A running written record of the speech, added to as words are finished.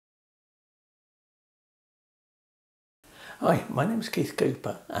Hi, my name is Keith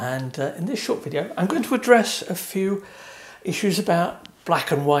Cooper, and in this short video I'm going to address a few issues about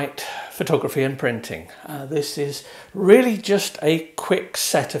black and white photography and printing. This is really just a quick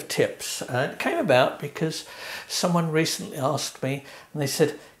set of tips. It came about because someone recently asked me, and they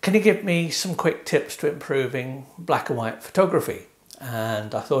said, can you give me some quick tips to improving black and white photography?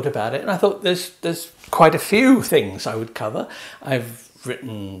 And I thought about it, and I thought there's quite a few things I would cover. I've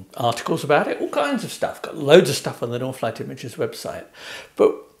written articles about it, all kinds of stuff, got loads of stuff on the Northlight Images website.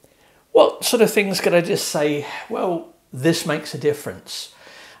 But what sort of things could I just say, well, this makes a difference?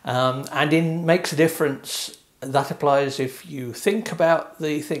 And in makes a difference, that applies if you think about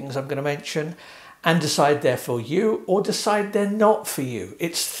the things I'm going to mention and decide they're for you or decide they're not for you.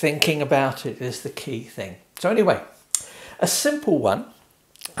 It's thinking about it is the key thing. So anyway, a simple one.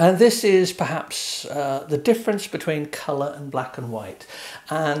 And this is perhaps the difference between colour and black and white.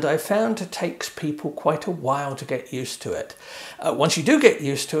 And I found it takes people quite a while to get used to it. Once you do get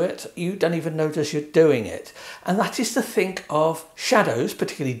used to it, you don't even notice you're doing it. And that is to think of shadows,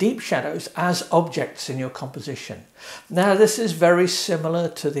 particularly deep shadows, as objects in your composition. Now, this is very similar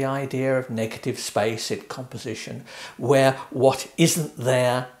to the idea of negative space in composition, where what isn't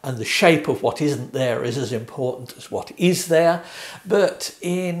there and the shape of what isn't there is as important as what is there. But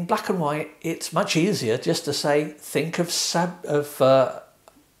in black and white, it's much easier just to say, think of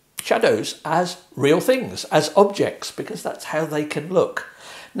shadows as real things, as objects, because that's how they can look.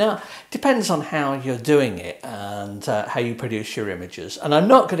 Now, it depends on how you're doing it and how you produce your images. And I'm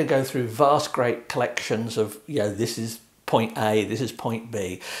not going to go through vast, great collections of, this is point A, this is point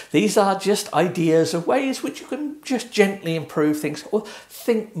B. These are just ideas of ways which you can just gently improve things or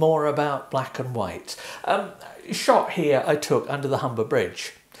think more about black and white. Shot here I took under the Humber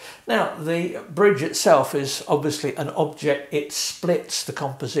Bridge. Now, the bridge itself is obviously an object. It splits the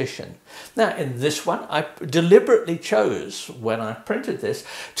composition. Now, in this one, I deliberately chose, when I printed this,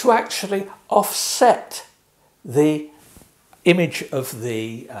 to actually offset the image of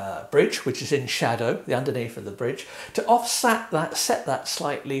the bridge, which is in shadow, the underneath of the bridge, to offset that, set that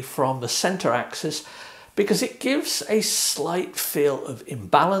slightly from the center axis, because it gives a slight feel of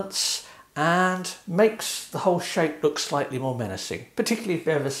imbalance and makes the whole shape look slightly more menacing, particularly if you've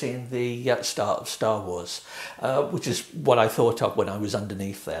ever seen the start of Star Wars, which is what I thought of when I was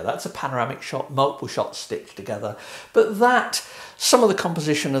underneath there. That's a panoramic shot, multiple shots stitched together. But some of the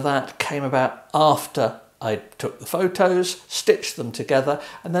composition of that came about after I took the photos, stitched them together,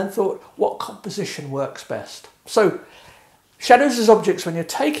 and then thought, what composition works best? So, shadows as objects when you're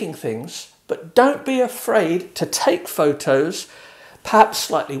taking things, but don't be afraid to take photos perhaps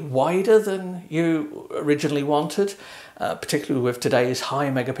slightly wider than you originally wanted, particularly with today's high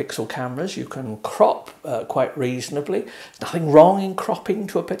megapixel cameras. You can crop quite reasonably. There's nothing wrong in cropping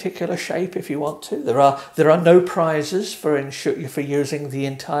to a particular shape if you want to. There are no prizes for using the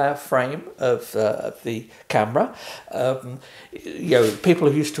entire frame of the camera. People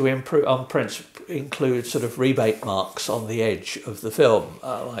who used to improve on prints include sort of rebate marks on the edge of the film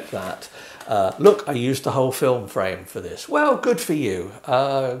like that. Look, I used the whole film frame for this. Well, good for you.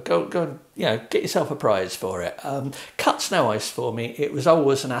 Go and get yourself a prize for it. Cuts no ice for me. It was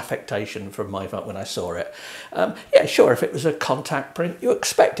always an affectation from my when I saw it. Yeah, sure, if it was a contact print, you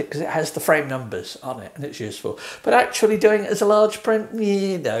expect it because it has the frame numbers on it and it's useful. But actually doing it as a large print,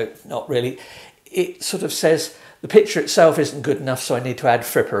 no, not really. It sort of says the picture itself isn't good enough, so I need to add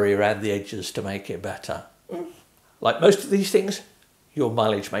frippery around the edges to make it better. Like most of these things, your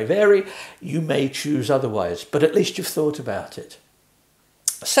mileage may vary, you may choose otherwise, but at least you've thought about it.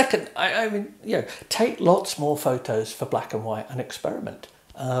 Second, take lots more photos for black and white and experiment.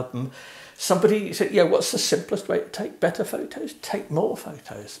 Somebody said, what's the simplest way to take better photos? Take more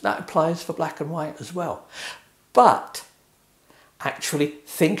photos. That applies for black and white as well. But actually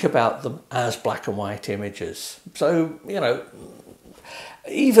think about them as black and white images. So, and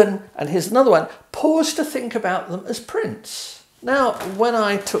here's another one, pause to think about them as prints. Now, when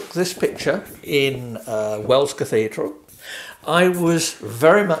I took this picture in Wells Cathedral, I was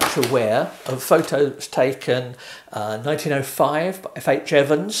very much aware of photos taken 1905 by F.H.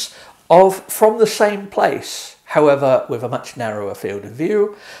 Evans from the same place, however, with a much narrower field of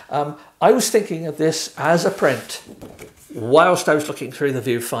view. I was thinking of this as a print whilst I was looking through the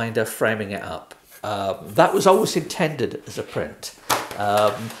viewfinder, framing it up. That was always intended as a print.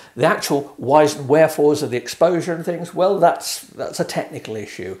 The actual whys and wherefores of the exposure and things, well, that's a technical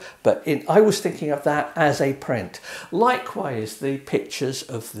issue, but I was thinking of that as a print. Likewise, the pictures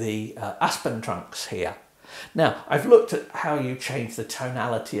of the aspen trunks here. Now, I've looked at how you change the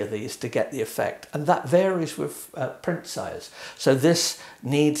tonality of these to get the effect, and that varies with print size. So this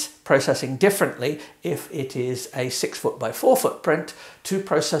needs processing differently if it is a 6 by 4 print to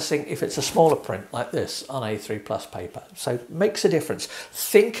processing if it's a smaller print like this on A3+ paper. So it makes a difference.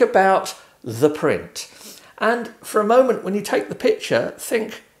 Think about the print. And for a moment, when you take the picture,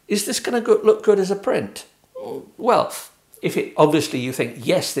 think, is this going to look good as a print? Well, if it obviously you think,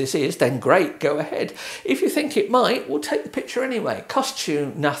 yes, this is, then great, go ahead. If you think it might, we'll take the picture anyway. Costs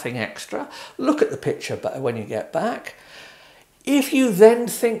you nothing extra. Look at the picture when you get back. If you then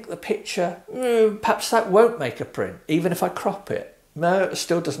think the picture, perhaps that won't make a print, even if I crop it. No, it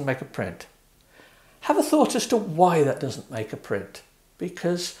still doesn't make a print. Have a thought as to why that doesn't make a print.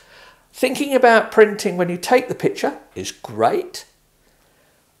 Because thinking about printing when you take the picture is great.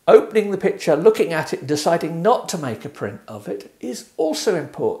 Opening the picture, looking at it and deciding not to make a print of it is also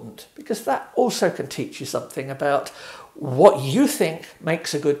important, because that also can teach you something about what you think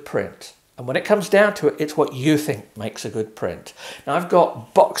makes a good print. And when it comes down to it, it's what you think makes a good print. Now, I've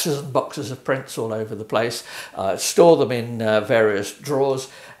got boxes and boxes of prints all over the place. Store them in various drawers,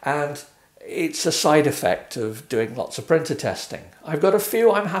 and it's a side effect of doing lots of printer testing. I've got a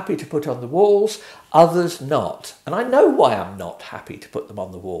few I'm happy to put on the walls, others not. And I know why I'm not happy to put them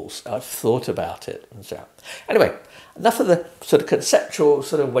on the walls. I've thought about it. And so, anyway, enough of the sort of conceptual,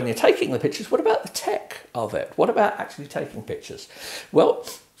 sort of when you're taking the pictures. What about the tech of it? What about actually taking pictures? Well,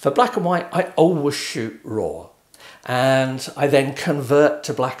 for black and white, I always shoot raw. And I then convert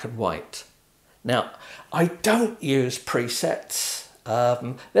to black and white. Now, I don't use presets.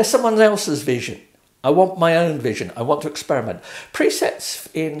 There's someone else's vision. I want my own vision. I want to experiment. Presets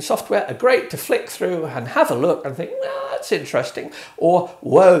in software are great to flick through and have a look and think, no, that's interesting. Or,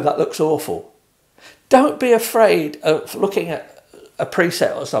 whoa, that looks awful. Don't be afraid of looking at a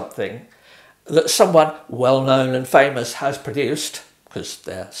preset or something that someone well-known and famous has produced, because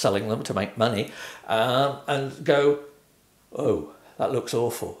they're selling them to make money, and go, oh, that looks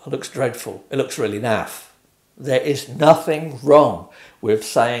awful. It looks dreadful. It looks really naff. There is nothing wrong with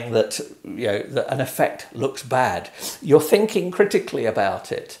saying that, that an effect looks bad. You're thinking critically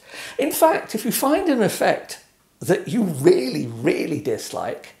about it. In fact, if you find an effect that you really, really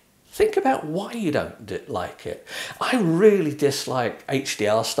dislike, think about why you don't like it. I really dislike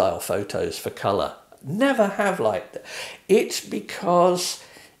HDR style photos for colour. Never have liked it. It's because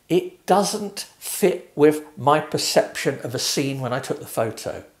it doesn't fit with my perception of a scene when I took the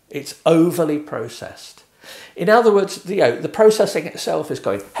photo. It's overly processed. In other words, the processing itself is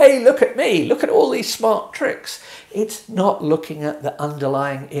going, hey, look at me, look at all these smart tricks. It's not looking at the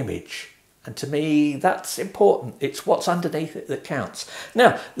underlying image. And to me, that's important. It's what's underneath it that counts.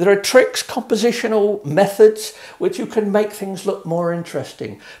 Now, there are tricks, compositional methods, which you can make things look more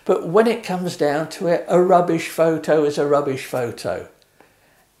interesting. But when it comes down to it, a rubbish photo is a rubbish photo.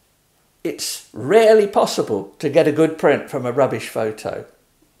 It's rarely possible to get a good print from a rubbish photo.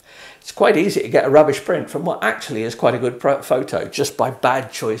 It's quite easy to get a rubbish print from what actually is quite a good photo, just by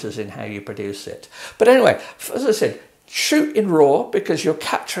bad choices in how you produce it. But anyway, as I said, shoot in RAW because you're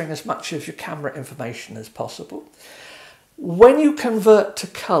capturing as much of your camera information as possible. When you convert to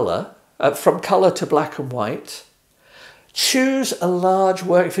colour, from colour to black and white, choose a large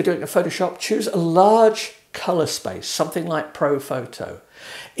work. If you're doing a Photoshop, choose a large colour space, something like Pro Photo.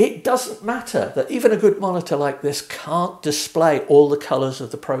 It doesn't matter that even a good monitor like this can't display all the colours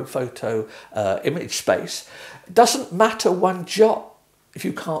of the Pro Photo image space. It doesn't matter one jot if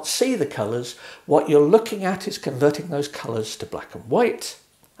you can't see the colours. What you're looking at is converting those colours to black and white.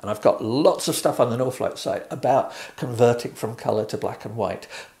 And I've got lots of stuff on the Northlight site about converting from colour to black and white.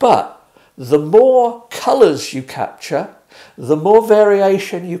 But the more colours you capture, the more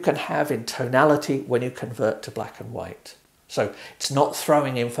variation you can have in tonality when you convert to black and white. So it's not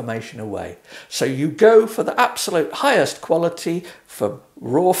throwing information away. So you go for the absolute highest quality for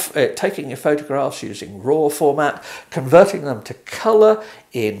raw, taking your photographs using RAW format, converting them to colour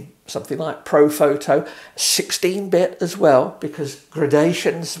in something like Pro Photo, 16-bit as well, because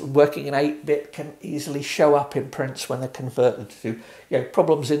gradations working in 8-bit can easily show up in prints when they're converted to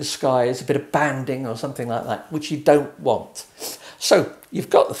problems in skies, a bit of banding or something like that, which you don't want. So you've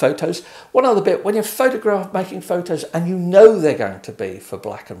got the photos. One other bit, when you're making photos and you know they're going to be for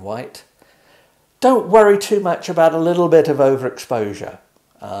black and white, don't worry too much about a little bit of overexposure.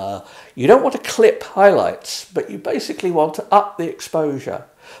 You don't want to clip highlights, but you basically want to up the exposure.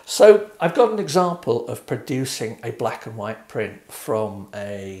 So I've got an example of producing a black and white print from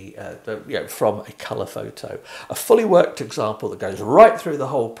a colour photo. A fully worked example that goes right through the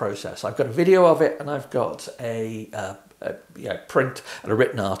whole process. I've got a video of it and I've got a print and a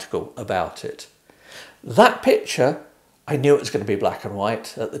written article about it. That picture, I knew it was going to be black and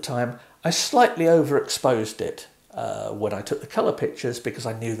white at the time. I slightly overexposed it when I took the colour pictures because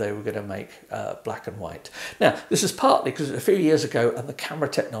I knew they were going to make black and white. Now, this is partly because a few years ago and the camera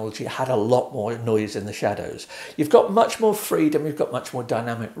technology had a lot more noise in the shadows. You've got much more freedom, you've got much more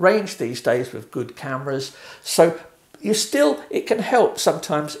dynamic range these days with good cameras. So it can help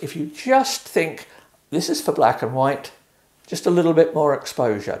sometimes if you just think, this is for black and white, just a little bit more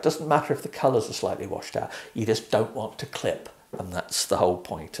exposure. It doesn't matter if the colours are slightly washed out, you just don't want to clip. And that's the whole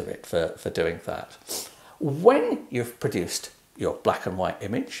point of it for doing that. When you've produced your black and white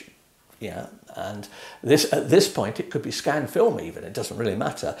image, yeah, and at this point it could be scanned film even, it doesn't really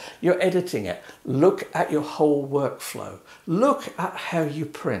matter. You're editing it. Look at your whole workflow. Look at how you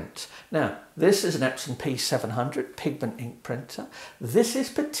print. Now, this is an Epson P700 pigment ink printer. This is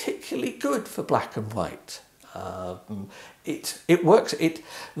particularly good for black and white. It works.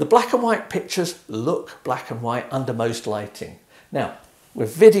 The black and white pictures look black and white under most lighting. Now,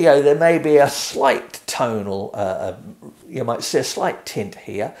 with video, there may be a slight tonal, you might see a slight tint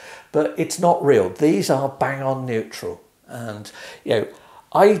here, but it's not real. These are bang on neutral. And,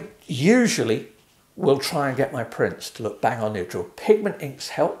 I usually will try and get my prints to look bang on neutral. Pigment inks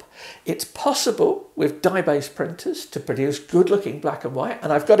help. It's possible with dye-based printers to produce good looking black and white.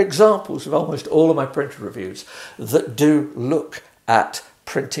 And I've got examples of almost all of my printer reviews that do look at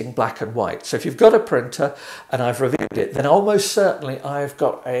printing black and white. So if you've got a printer and I've reviewed it, then almost certainly I've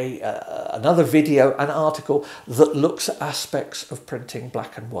got another video, an article that looks at aspects of printing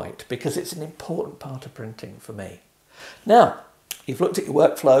black and white because it's an important part of printing for me. Now, you've looked at your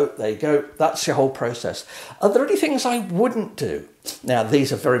workflow, there you go, that's your whole process. Are there any things I wouldn't do? Now,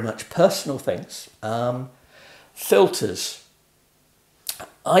 these are very much personal things. Filters.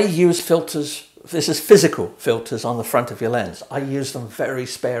 I use filters. This is physical filters on the front of your lens. I use them very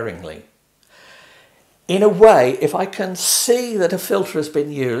sparingly. In a way, if I can see that a filter has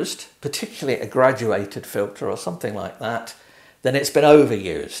been used, particularly a graduated filter or something like that, then it's been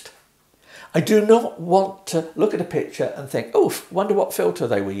overused. I do not want to look at a picture and think, oh, wonder what filter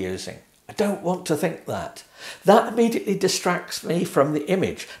they were using. I don't want to think that. That immediately distracts me from the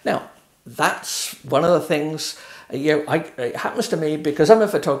image. Now, that's one of the things, it happens to me because I'm a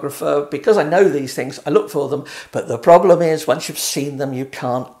photographer, because I know these things, I look for them, but the problem is once you've seen them, you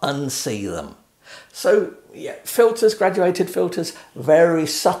can't unsee them. So, yeah, filters, graduated filters, very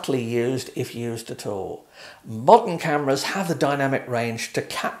subtly used if used at all. Modern cameras have the dynamic range to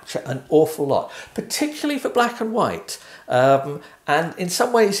capture an awful lot, particularly for black and white. And in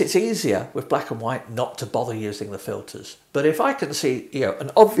some ways it's easier with black and white not to bother using the filters. But if I can see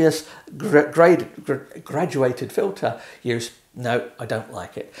an obvious graduated filter use, no, I don't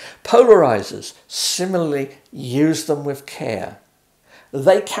like it. Polarizers, similarly, use them with care.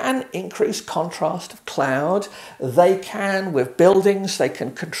 They can increase contrast of cloud. They can, with buildings, they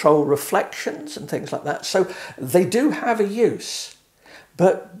can control reflections and things like that. So they do have a use.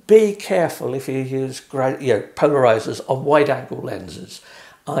 But be careful if you use polarizers on wide-angle lenses.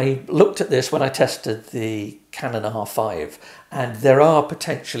 I looked at this when I tested the Canon R5, and there are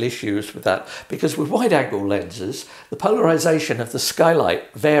potential issues with that because with wide-angle lenses, the polarization of the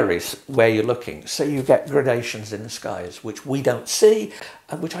skylight varies where you're looking. So you get gradations in the skies, which we don't see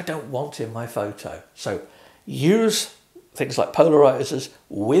and which I don't want in my photo. So use things like polarizers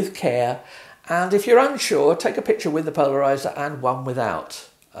with care. And if you're unsure, take a picture with the polarizer and one without.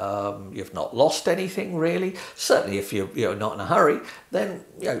 You've not lost anything really. Certainly if you're not in a hurry, then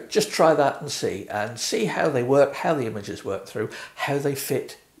just try that and see how they work, how the images work through, how they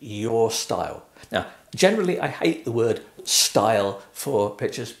fit your style. Now, generally I hate the word style for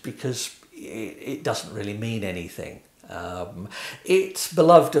pictures because it doesn't really mean anything. It's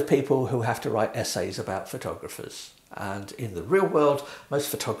beloved of people who have to write essays about photographers. And in the real world, most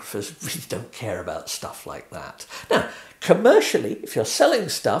photographers really don't care about stuff like that. Now, commercially, if you're selling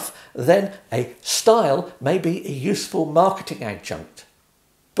stuff, then a style may be a useful marketing adjunct.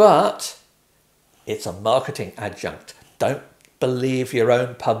 But it's a marketing adjunct. Don't believe your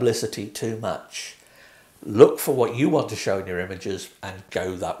own publicity too much. Look for what you want to show in your images and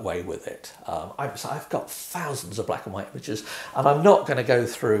go that way with it. I've got thousands of black and white images, and I'm not going to go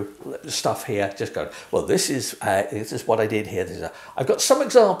through stuff here just going, well, this is what I did here. I've got some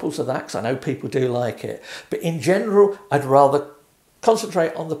examples of that because I know people do like it. But in general, I'd rather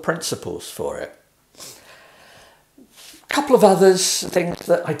concentrate on the principles for it. A couple of others, things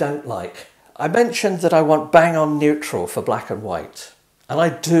that I don't like. I mentioned that I want bang on neutral for black and white. And I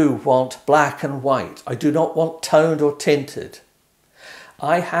do want black and white. I do not want toned or tinted.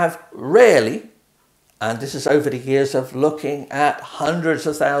 I have rarely, and this is over the years of looking at hundreds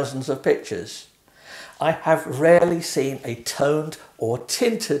of thousands of pictures, I have rarely seen a toned or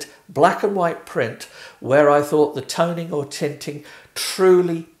tinted black and white print where I thought the toning or tinting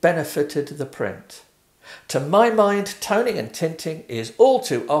truly benefited the print. To my mind, toning and tinting is all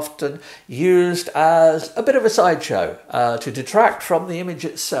too often used as a bit of a sideshow to detract from the image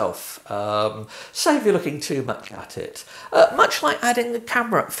itself, save you looking too much at it. Much like adding the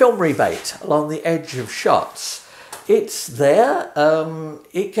camera film rebate along the edge of shots. It's there,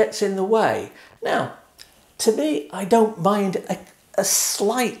 it gets in the way. Now, to me, I don't mind a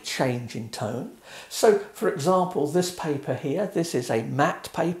slight change in tone. So, for example, this paper here, this is a matte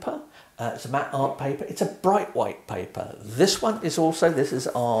paper. It's a matte art paper. It's a bright white paper. This one is also, this is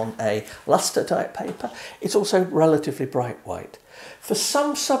on a luster type paper. It's also relatively bright white. For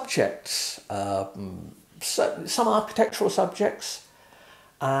some subjects, some architectural subjects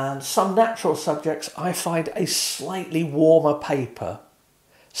and some natural subjects, I find a slightly warmer paper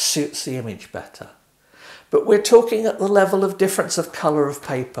suits the image better. But we're talking at the level of difference of colour of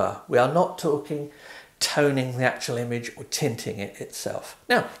paper. We are not talking toning the actual image or tinting it itself.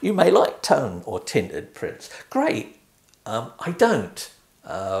 Now, you may like tone or tinted prints. Great. I don't.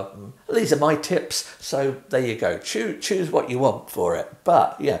 These are my tips, so there you go. Choose what you want for it.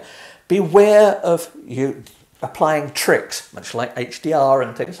 But yeah, beware of you applying tricks, much like HDR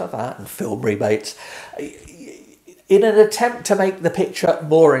and things like that, and film rebates, in an attempt to make the picture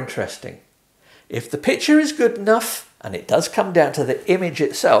more interesting. If the picture is good enough, and it does come down to the image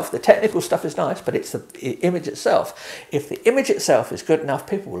itself, the technical stuff is nice, but it's the image itself. If the image itself is good enough,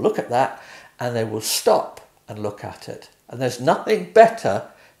 people will look at that and they will stop and look at it. And there's nothing better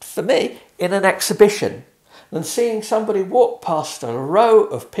for me in an exhibition than seeing somebody walk past a row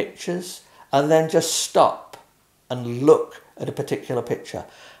of pictures and then just stop and look at a particular picture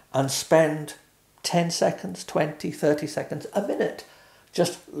and spend 10 seconds, 20, 30 seconds, a minute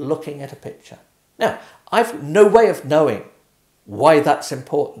just looking at a picture. Now, I've no way of knowing why that's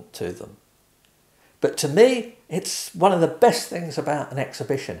important to them. But to me, it's one of the best things about an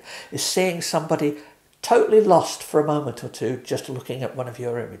exhibition is seeing somebody totally lost for a moment or two just looking at one of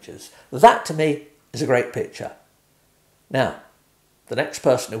your images. That to me is a great picture. Now, the next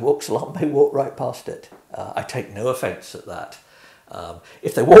person who walks along may walk right past it. I take no offence at that.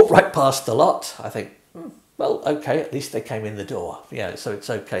 If they walk right past the lot, I think, well, okay, at least they came in the door. Yeah, so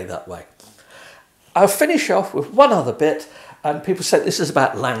it's okay that way. I'll finish off with one other bit, and people say this is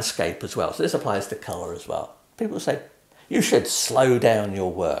about landscape as well, so this applies to colour as well. People say, you should slow down your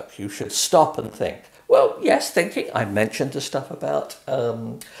work, you should stop and think. Well, yes, thinking. I mentioned the stuff about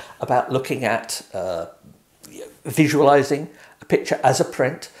looking at visualising a picture as a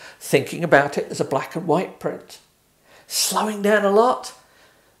print, thinking about it as a black and white print. Slowing down a lot,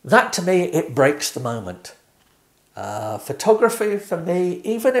 that to me, it breaks the moment. Photography for me,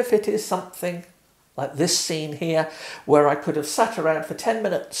 even if it is something like this scene here, where I could have sat around for 10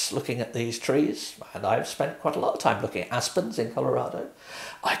 minutes looking at these trees, and I've spent quite a lot of time looking at aspens in Colorado.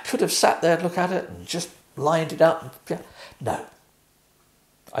 I could have sat there and looked at it and just lined it up. No.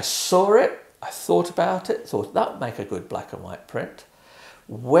 I saw it, I thought about it, thought that would make a good black and white print.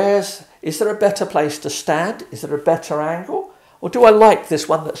 Is there a better place to stand? Is there a better angle? Or do I like this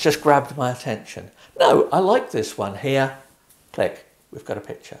one that's just grabbed my attention? No, I like this one here. Click, we've got a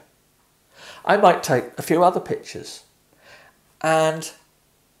picture. I might take a few other pictures. And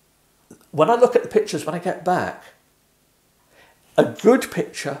when I look at the pictures when I get back, a good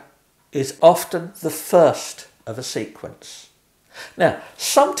picture is often the first of a sequence. Now,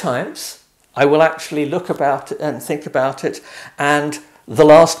 sometimes I will actually look about it and think about it, and the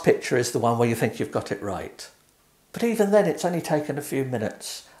last picture is the one where you think you've got it right. But even then, it's only taken a few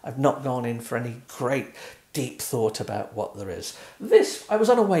minutes. I've not gone in for any great deep thought about what there is. This, I was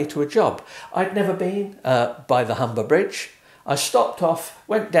on a way to a job. I'd never been by the Humber Bridge. I stopped off,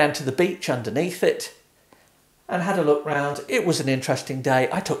 went down to the beach underneath it and had a look round. It was an interesting day.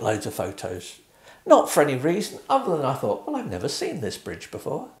 I took loads of photos. Not for any reason other than I thought, well, I've never seen this bridge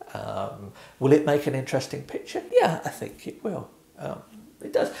before. Will it make an interesting picture? Yeah, I think it will.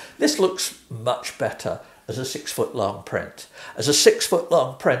 It does. This looks much better as a 6 foot long print. As a 6 foot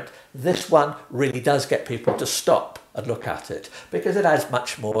long print, this one really does get people to stop and look at it because it has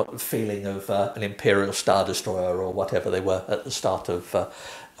much more feeling of an Imperial Star Destroyer or whatever they were at the start of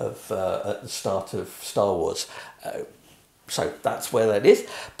Star Wars. So that's where that is.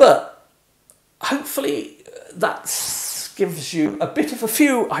 But hopefully that gives you a bit of a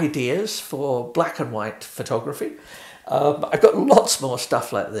few ideas for black and white photography. I've got lots more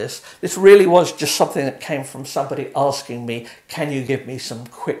stuff like this. This really was just something that came from somebody asking me, can you give me some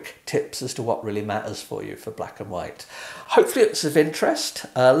quick tips as to what really matters for you for black and white? Hopefully it's of interest.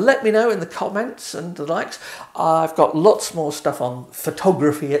 Let me know in the comments and the likes. I've got lots more stuff on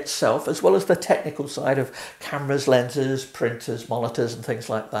photography itself, as well as the technical side of cameras, lenses, printers, monitors and things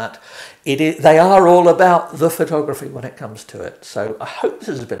like that. They are all about the photography when it comes to it. So I hope this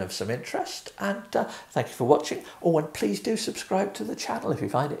has been of some interest, and thank you for watching. And please do subscribe to the channel if you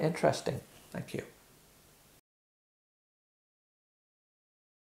find it interesting. Thank you.